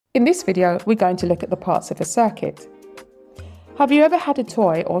In this video, we're going to look at the parts of a circuit. Have you ever had a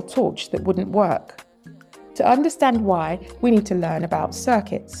toy or torch that wouldn't work? To understand why, we need to learn about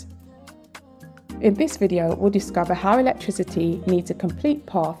circuits. In this video, we'll discover how electricity needs a complete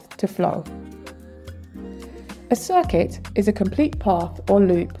path to flow. A circuit is a complete path or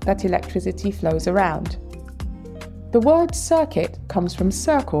loop that electricity flows around. The word circuit comes from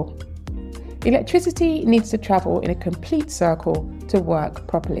circle. Electricity needs to travel in a complete circle to work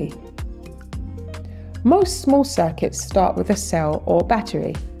properly. Most small circuits start with a cell or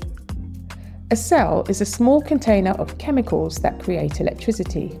battery. A cell is a small container of chemicals that create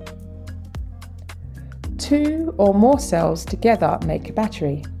electricity. Two or more cells together make a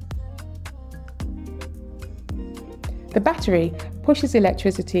battery. The battery pushes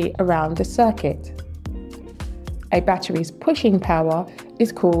electricity around the circuit. A battery's pushing power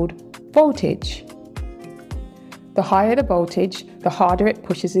is called voltage. The higher the voltage, the harder it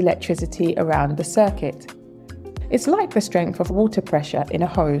pushes electricity around the circuit. It's like the strength of water pressure in a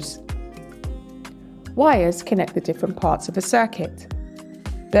hose. Wires connect the different parts of a circuit.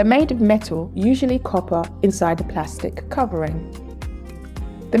 They're made of metal, usually copper, inside a plastic covering.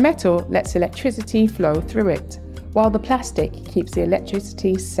 The metal lets electricity flow through it, while the plastic keeps the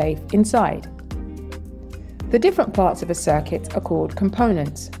electricity safe inside. The different parts of a circuit are called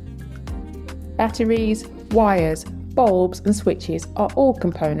components. Batteries, wires, bulbs and switches are all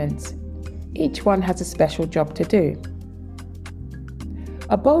components. Each one has a special job to do.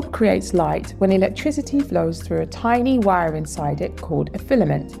 A bulb creates light when electricity flows through a tiny wire inside it called a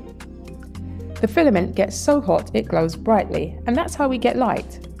filament. The filament gets so hot it glows brightly, and that's how we get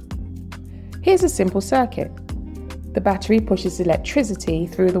light. Here's a simple circuit. The battery pushes electricity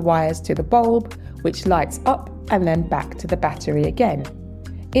through the wires to the bulb, which lights up and then back to the battery again.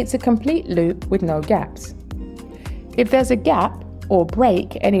 It's a complete loop with no gaps. If there's a gap or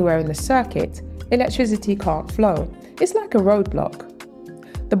break anywhere in the circuit, electricity can't flow. It's like a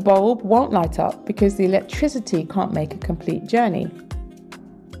roadblock. The bulb won't light up because the electricity can't make a complete journey.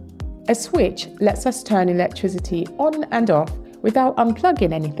 A switch lets us turn electricity on and off without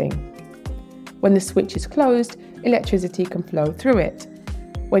unplugging anything. When the switch is closed, electricity can flow through it.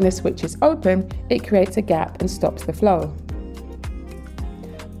 When the switch is open, it creates a gap and stops the flow.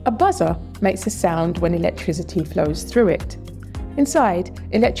 A buzzer makes a sound when electricity flows through it. Inside,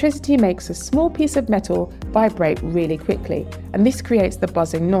 electricity makes a small piece of metal vibrate really quickly, and this creates the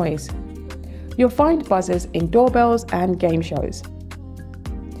buzzing noise. You'll find buzzers in doorbells and game shows.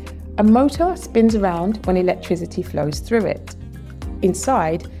 A motor spins around when electricity flows through it.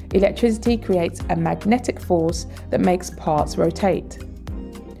 Inside, electricity creates a magnetic force that makes parts rotate.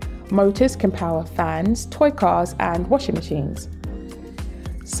 Motors can power fans, toy cars, and washing machines.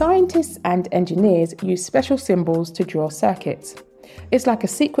 Scientists and engineers use special symbols to draw circuits. It's like a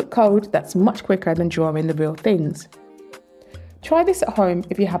secret code that's much quicker than drawing the real things. Try this at home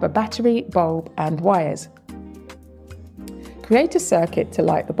if you have a battery, bulb, and wires. Create a circuit to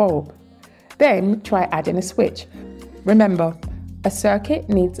light the bulb. Then try adding a switch. Remember, a circuit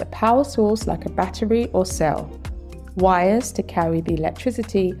needs a power source like a battery or cell, wires to carry the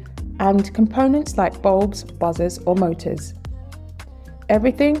electricity, and components like bulbs, buzzers, or motors.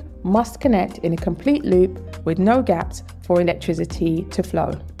 Everything must connect in a complete loop with no gaps for electricity to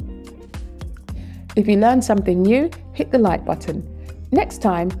flow. If you learned something new, hit the like button. Next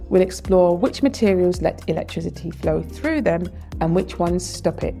time, we'll explore which materials let electricity flow through them and which ones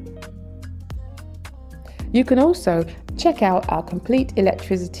stop it. You can also check out our complete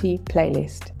electricity playlist.